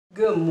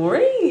Good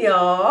morning,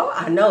 y'all.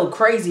 I know,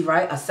 crazy,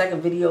 right? A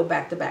second video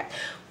back to back.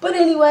 But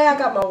anyway, I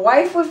got my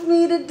wife with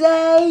me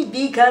today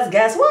because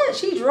guess what?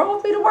 She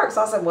drove me to work.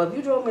 So I said, well, if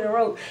you drove me to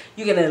work,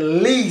 you can at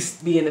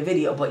least be in the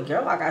video. But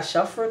girl, I got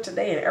chauffeured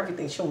today and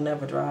everything. She'll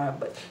never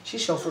drive, but she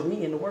chauffeured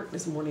me into work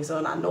this morning. So,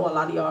 and I know a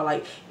lot of y'all are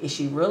like, is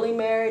she really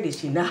married? Is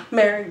she not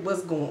married?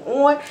 What's going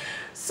on?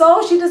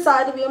 So she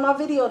decided to be in my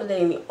video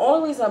today. And the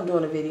only reason I'm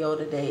doing a video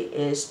today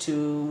is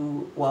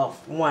to, well,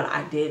 one,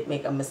 I did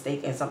make a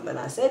mistake in something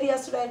I said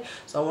yesterday.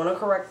 So I want to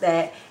correct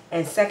that.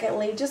 And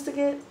secondly, just to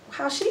get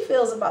how she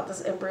feels about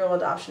this embryo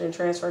adoption and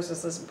transfer,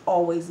 since it's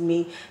always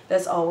me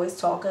that's always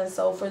talking.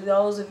 So for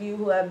those of you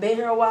who have been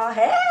here a while,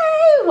 hey,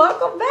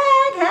 welcome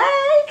back,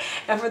 hey.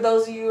 And for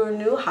those of you who are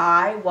new,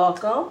 hi,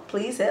 welcome.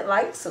 Please hit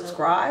like,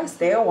 subscribe,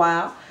 stay a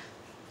while.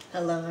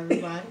 Hello,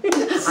 everybody.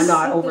 I know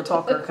I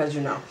overtalk her because,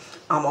 you know,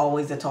 I'm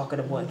always the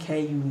talkative one.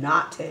 Can you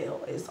not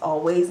tell? It's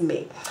always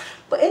me.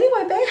 But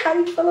anyway, babe, how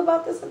do you feel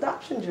about this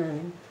adoption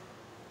journey?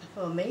 I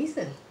feel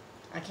amazing.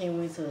 I can't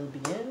wait till it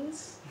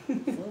begins,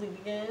 fully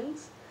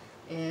begins,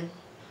 and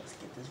let's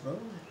get this rolling.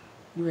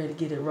 You ready to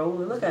get it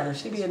rolling? Look at her.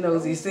 She being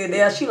nosy. Sitting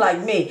there. She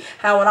like me.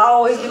 How when I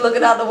always be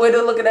looking out the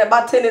window, looking at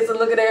my tenants and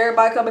looking at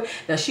everybody coming.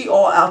 Now she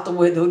all out the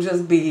window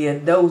just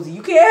being nosy.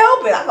 You can't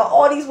help it. I got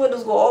all these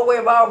windows go all the way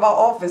around my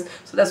office.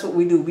 So that's what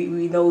we do.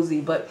 We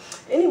nosy. But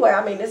anyway,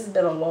 I mean, this has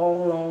been a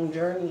long, long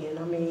journey. And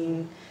I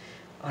mean,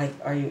 like,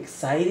 are you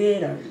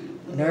excited? Are you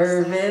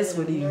nervous?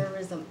 What are you?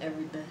 Nervous. I'm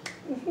everything.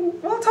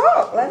 Well,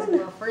 talk. Let This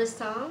is my first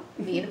time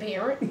being a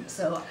parent,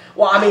 so.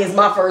 Well, I mean, it's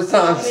my first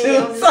time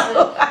too.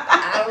 So.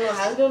 I don't know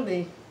how it's gonna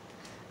be.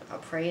 I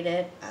pray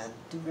that I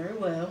do very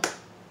well.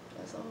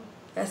 That's all.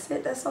 That's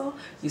it. That's all.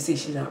 You see,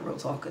 she's not real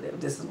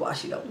talkative. This is why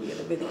she don't be in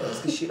the videos,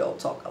 because she don't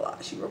talk a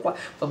lot. She real quiet.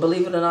 But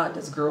believe it or not,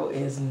 this girl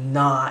is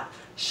not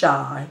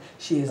shy.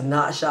 She is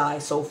not shy.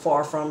 So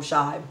far from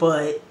shy,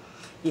 but.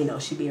 You know,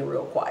 she being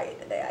real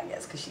quiet today, I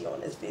guess, because she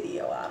on this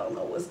video. I don't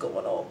know what's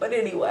going on. But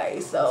anyway,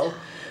 so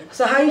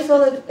how you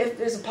feel if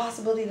there's a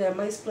possibility that it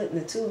might split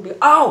into two?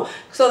 Oh,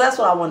 so that's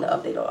what I wanted to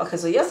update on. Okay,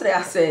 so yesterday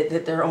I said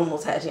that they're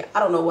almost hatching. I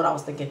don't know what I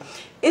was thinking.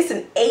 It's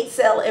an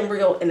 8-cell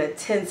embryo and a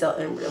 10-cell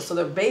embryo. So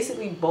they're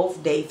basically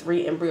both day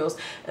 3 embryos.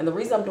 And the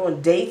reason I'm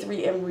doing day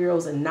 3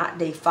 embryos and not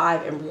day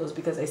 5 embryos,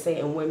 because they say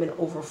in women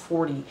over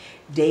 40,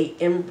 day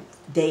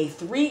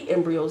 3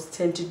 embryos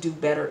tend to do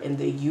better in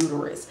the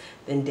uterus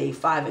than day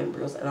 5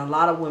 embryos. And a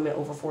lot of women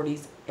over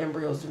 40s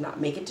embryos do not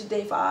make it to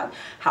day 5.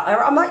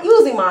 However, I'm not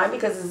using mine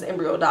because it's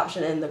embryo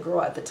adoption, and the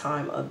girl at the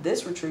time of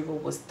this retrieval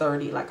was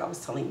 30, like I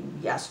was telling you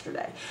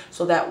yesterday.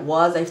 So that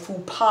was a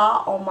faux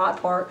pas on my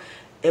part.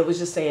 It was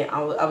just saying,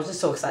 I was just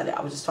so excited.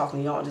 I was just talking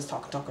to y'all, just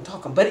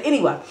talking. But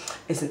anyway,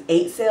 it's an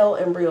 8-cell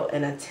embryo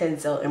and a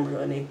 10-cell embryo,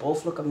 and they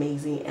both look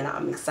amazing, and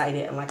I'm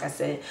excited. And like I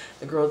said,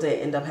 the girl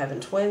did end up having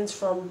twins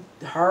from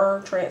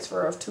her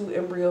transfer of 2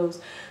 embryos.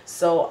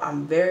 So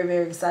I'm very,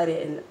 very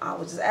excited. And I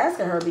was just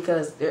asking her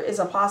because there is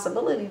a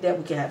possibility that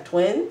we can have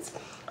twins.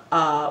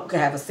 We could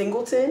have a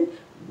singleton.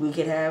 We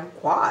could have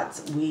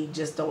quads. We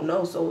just don't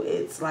know. So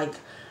it's like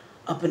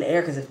up in the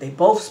air, because if they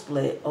both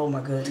split, oh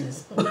my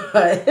goodness.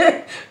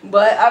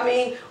 But I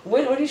mean,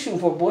 what are you shooting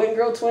for? Boy and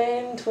girl,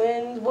 twins?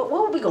 What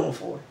are we going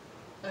for?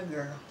 A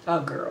girl.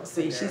 A girl.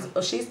 See,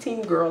 she's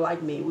team girl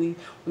like me. We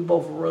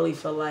both really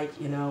feel like,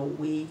 you know,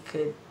 we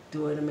could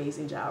do an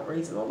amazing job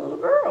raising a little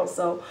girl.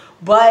 So,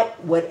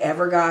 but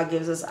whatever God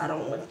gives us, I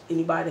don't want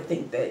anybody to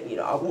think that, you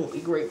know, I won't be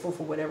grateful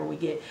for whatever we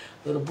get.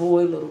 Little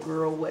boy, little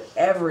girl,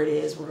 whatever it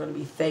is, we're going to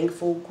be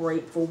thankful,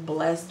 grateful,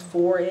 blessed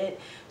for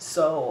it.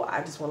 So I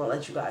just want to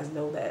let you guys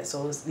know that.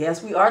 So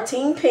yes, we are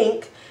Team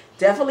Pink.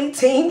 Definitely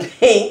Team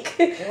Pink.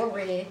 Or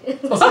red.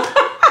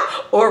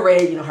 Or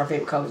red. You know, her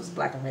favorite color is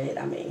black and red.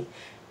 I mean,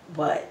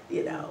 but,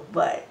 you know,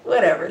 but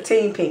whatever.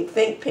 Team Pink.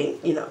 Think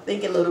pink. You know,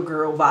 thinking little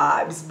girl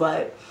vibes.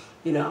 But,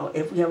 you know,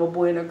 if we have a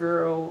boy and a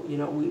girl, you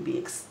know, we'd be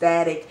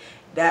ecstatic.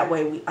 That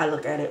way, I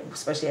look at it,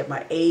 especially at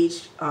my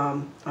age,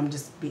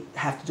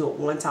 have to do it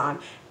one time,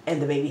 and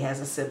the baby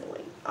has a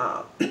sibling.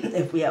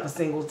 If we have a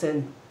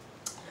singleton,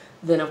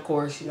 then of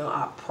course, you know,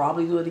 I'll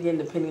probably do it again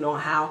depending on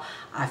how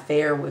I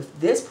fare with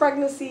this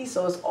pregnancy.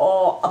 So it's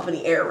all up in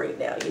the air right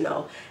now, you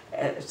know.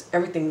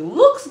 Everything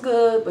looks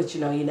good, but you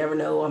know, you never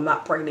know. I'm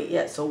not pregnant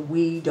yet, so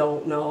we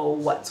don't know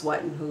what's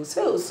what and who's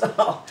who.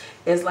 So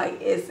it's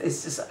like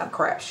it's just a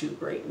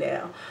crapshoot right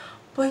now.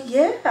 But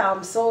yeah,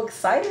 I'm so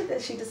excited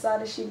that she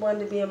decided she wanted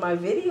to be in my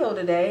video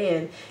today,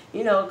 and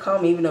you know,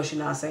 come, even though she's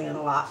not saying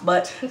a lot,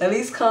 but at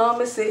least come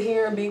and sit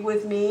here and be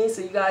with me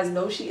so you guys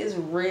know she is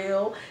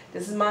real.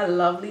 This is my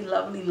lovely,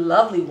 lovely,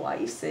 lovely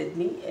wife,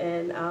 Sydney,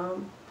 and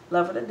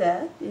love her to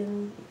death.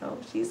 And you know,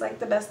 she's like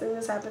the best thing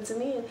that's happened to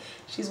me, and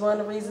she's one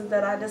of the reasons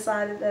that I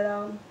decided that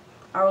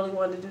I really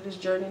wanted to do this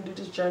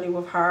journey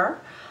with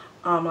her.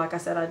 Like I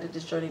said, I did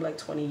this journey like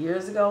 20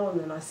 years ago, and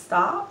then I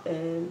stopped,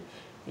 and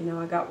you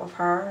know, I got with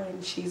her,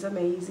 and she's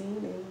amazing,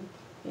 and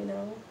you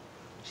know,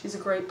 she's a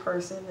great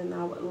person, and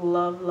I would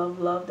love, love,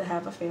 love to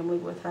have a family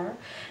with her.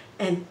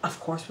 And of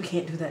course, we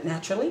can't do that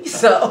naturally.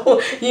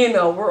 So, you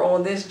know, we're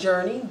on this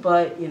journey,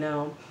 but you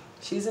know,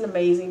 she's an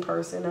amazing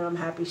person, and I'm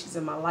happy she's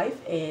in my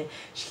life, and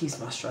she keeps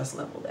my stress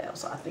level down.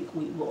 So I think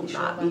we will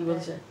not be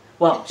really.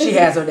 Well, she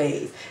has her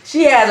days.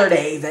 She has her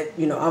days that,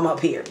 you know, I'm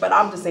up here. But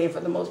I'm just saying, for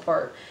the most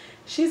part,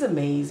 she's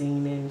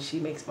amazing, and she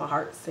makes my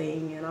heart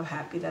sing, and I'm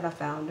happy that I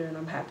found her, and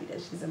I'm happy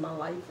that she's in my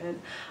life, and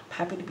I'm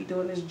happy to be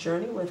doing this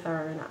journey with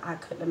her, and I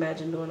couldn't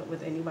imagine doing it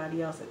with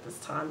anybody else at this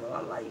time of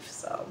my life.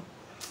 So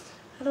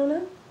I don't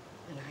know.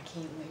 And I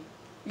can't wait.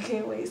 You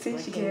can't wait. See,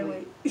 she can't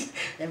wait.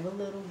 Have a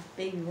little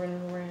baby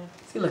running around.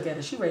 See, look at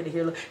her. She ready to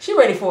hear. She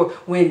ready for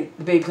when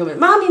the baby come in.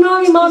 Mommy,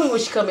 mommy, mommy. When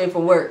she come in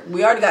from work,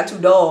 we already got 2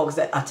 dogs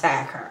that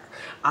attack her.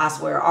 I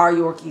swear, our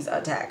Yorkies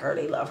attack her.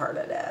 They love her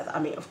to death. I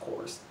mean, of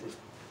course,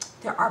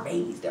 there are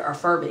babies. There are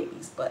fur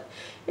babies. But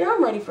yeah,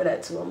 I'm ready for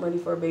that too. I'm ready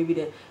for a baby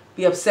to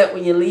be upset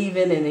when you're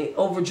leaving and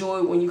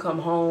overjoyed when you come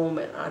home.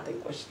 And I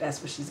think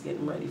that's what she's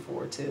getting ready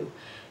for too.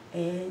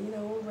 And, you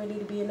know, we're ready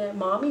to be in that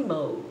mommy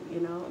mode, you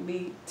know,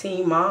 be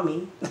team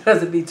mommy.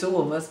 Doesn't be 2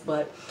 of us,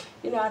 but,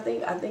 you know, I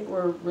think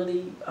we're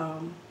really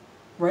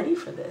ready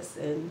for this,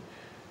 and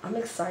I'm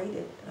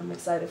excited. I'm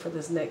excited for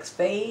this next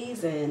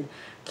phase, and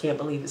can't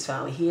believe it's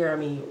finally here. I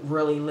mean,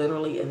 really,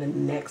 literally in the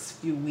next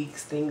few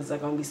weeks, things are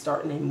going to be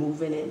starting and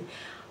moving, and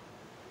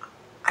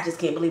I just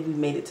can't believe we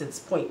made it to this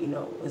point. You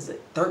know, was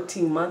it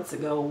 13 months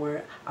ago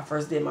where I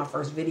first did my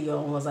first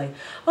video and was like,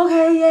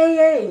 okay,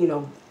 yay, you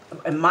know,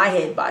 in my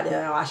head by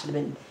now I should have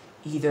been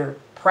either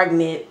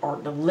pregnant or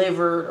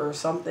delivered or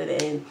something,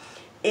 and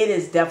it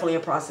is definitely a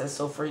process.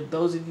 So for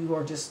those of you who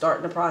are just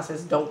starting the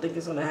process, don't think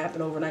it's going to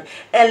happen overnight,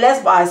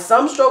 unless by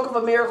some stroke of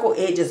a miracle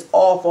it just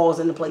all falls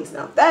into place.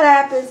 Now if that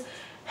happens,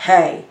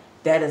 hey,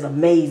 that is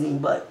amazing.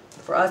 But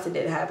for us, it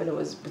didn't happen. It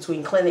was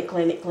between clinic,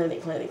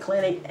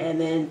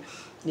 and then,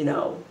 you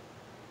know,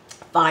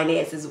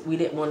 finances. We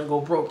didn't want to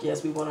go broke.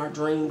 Yes, we want our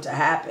dream to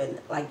happen,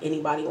 like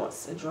anybody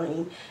wants to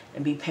dream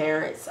and be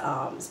parents,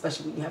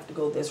 especially when you have to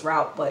go this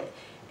route. But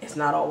it's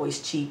not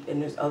always cheap,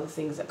 and there's other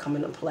things that come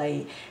into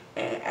play.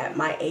 And at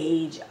my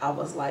age, I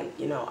was like,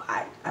 you know,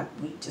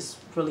 we just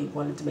really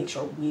wanted to make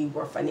sure we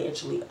were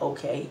financially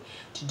okay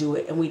to do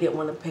it, and we didn't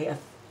want to pay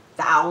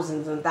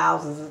thousands and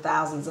thousands and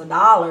thousands of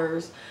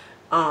dollars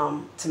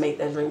to make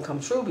that dream come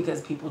true,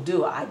 because people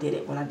do. I did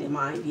it when I did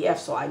my IVF,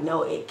 so I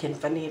know it can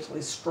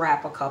financially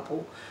strap a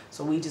couple.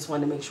 So we just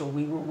wanted to make sure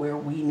we were where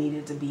we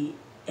needed to be,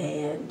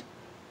 and,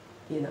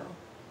 you know,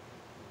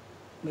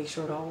 make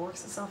sure it all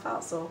works itself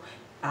out. So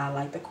I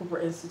like the Cooper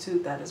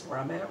Institute. That is where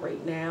I'm at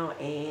right now,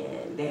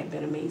 and they have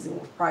been amazing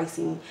with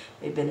pricing.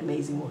 They've been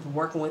amazing with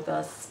working with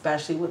us,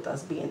 especially with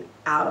us being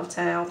out of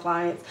town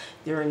clients.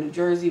 They're in New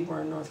Jersey,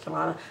 we're in North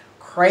Carolina.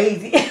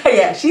 Crazy.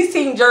 Yeah, she's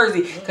Team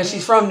Jersey because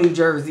she's from New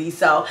Jersey,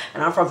 so,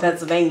 and I'm from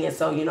Pennsylvania,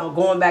 so, you know,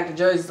 going back to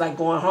Jersey is like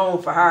going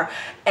home for her.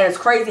 And it's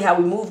crazy how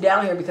we moved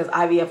down here because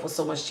IVF was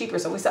so much cheaper.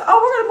 So we said, oh,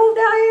 we're gonna move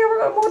down here, we're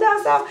gonna move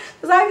down south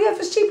because IVF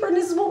is cheaper, and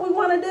this is what we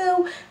want to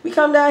do. We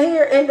come down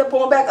here, end up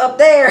going back up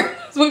there.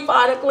 So we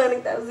find a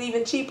clinic that was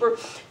even cheaper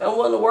and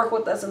willing to work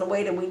with us in the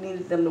way that we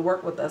needed them to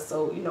work with us.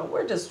 So, you know,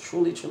 we're just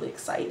truly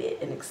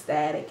excited and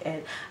ecstatic.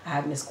 And I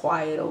have Miss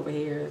Quiet over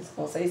here. It's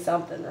gonna say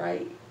something,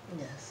 right?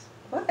 Yes.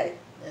 What?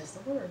 That's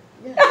the word.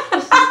 Yeah.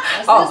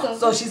 Oh,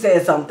 so she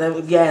said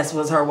something. Yes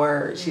was her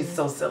word. She's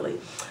so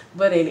silly.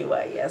 But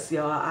anyway, yes,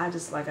 y'all, I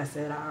just, like I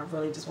said, I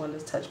really just wanted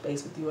to touch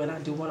base with you, and I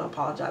do want to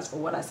apologize for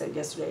what I said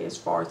yesterday as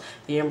far as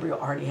the embryo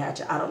already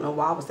hatching. I don't know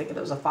why I was thinking it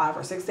was a 5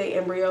 or 6 day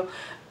embryo.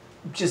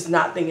 Just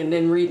not thinking,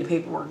 then reading the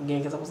paperwork again,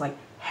 because I was like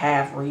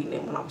half reading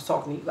it when I was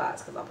talking to you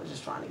guys, because I was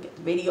just trying to get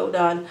the video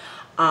done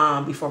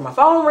before my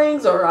phone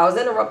rings, or I was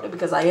interrupted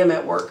because I am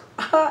at work,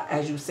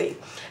 as you see.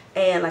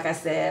 And like I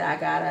said, I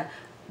gotta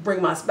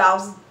bring my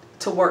spouse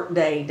to work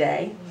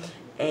day.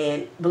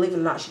 And believe it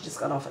or not, she just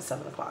got off at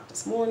 7 o'clock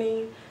this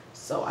morning.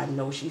 So I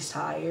know she's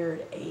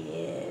tired,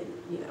 and,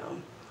 you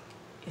know,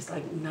 it's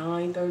like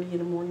 9:30 in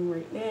the morning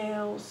right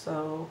now.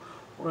 So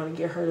we're going to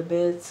get her to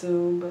bed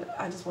soon. But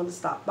I just want to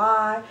stop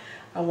by.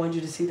 I want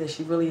you to see that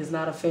she really is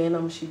not a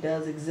phantom. She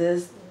does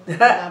exist.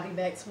 I'll be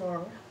back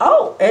tomorrow.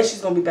 Oh, and she's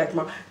going to be back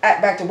tomorrow.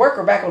 Back to work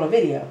or back on a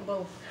video?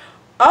 Both.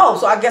 Oh,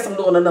 so I guess I'm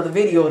doing another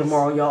video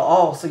tomorrow,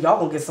 y'all. Oh, so y'all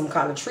gonna get some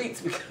kind of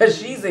treats because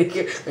she's in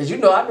here. Because, you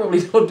know, I normally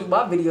don't do my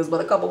videos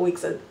but a couple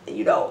weeks,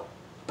 you know,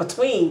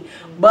 between.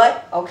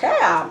 But, okay,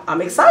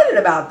 I'm excited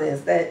about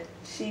this, that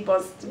she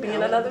wants to be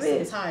in another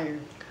video. I'm tired.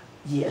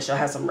 Yeah, she'll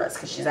have some rest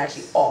because she's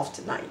actually off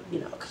tonight, you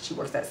know, because she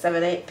works that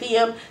 7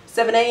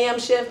 a.m.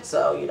 shift.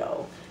 So, you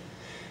know,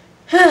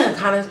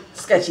 kind of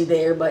sketchy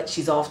there, but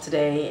she's off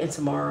today and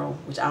tomorrow,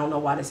 which I don't know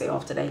why they say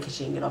off today, because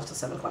she didn't get off till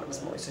 7 o'clock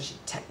this morning, so she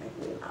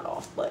technically not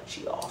off, but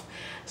she off.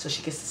 So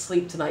she gets to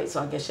sleep tonight,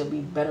 so I guess she'll be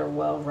better,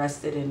 well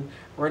rested, and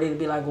ready to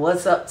be like,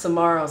 what's up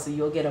tomorrow? So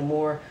you'll get a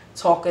more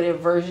talkative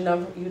version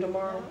of you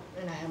tomorrow.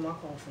 And I have my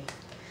coffee.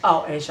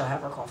 Oh, and she'll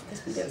have her coffee,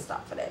 because we didn't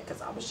stop for that,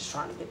 because I was just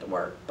trying to get to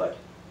work. But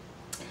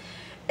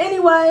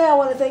anyway, I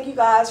want to thank you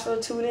guys for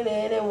tuning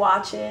in and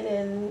watching,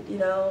 and, you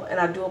know, and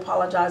I do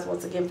apologize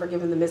once again for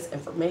giving the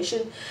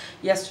misinformation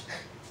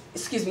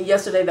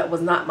yesterday that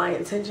was not my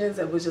intentions.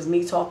 It was just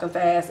me talking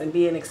fast and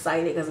being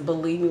excited, because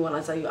believe me when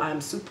I tell you,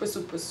 I'm super,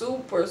 super,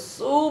 super,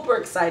 super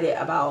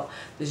excited about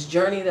this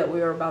journey that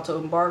we are about to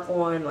embark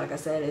on. Like I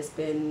said, it's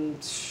been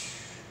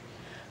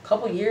a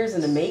couple years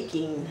in the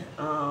making,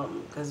 a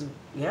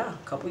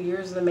couple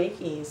years in the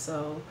making.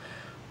 So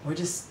we're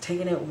just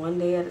taking it one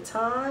day at a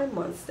time,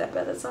 one step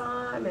at a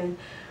time, and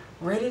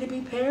ready to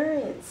be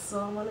parents.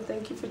 So I want to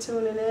thank you for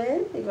tuning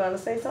in. You want to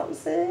say something,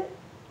 Sid?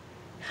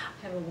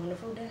 Have a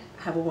wonderful day.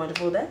 Have a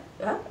wonderful day.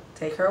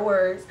 Take her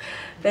words.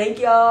 Thank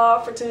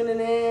y'all for tuning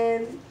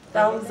in.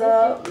 Thumbs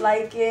up,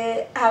 like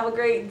it. Have a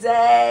great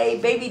day.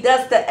 Baby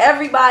dust to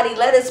everybody.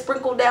 Let it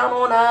sprinkle down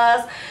on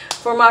us.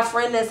 For my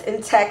friend that's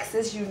in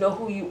Texas, you know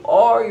who you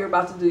are. You're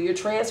about to do your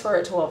transfer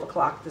at 12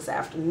 o'clock this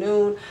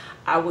afternoon.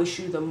 I wish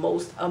you the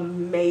most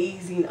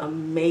amazing,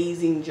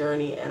 amazing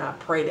journey, and I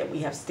pray that we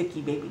have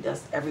sticky baby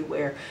dust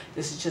everywhere.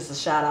 This is just a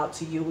shout out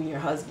to you and your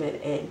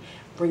husband, and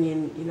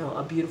bringing, you know,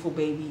 a beautiful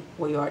baby.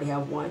 Well, you already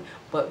have one,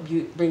 but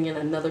bringing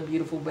another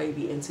beautiful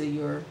baby into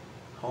your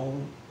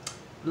home.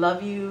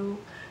 Love you.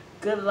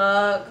 Good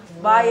luck.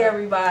 Bye,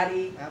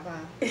 everybody.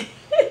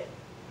 Bye-bye.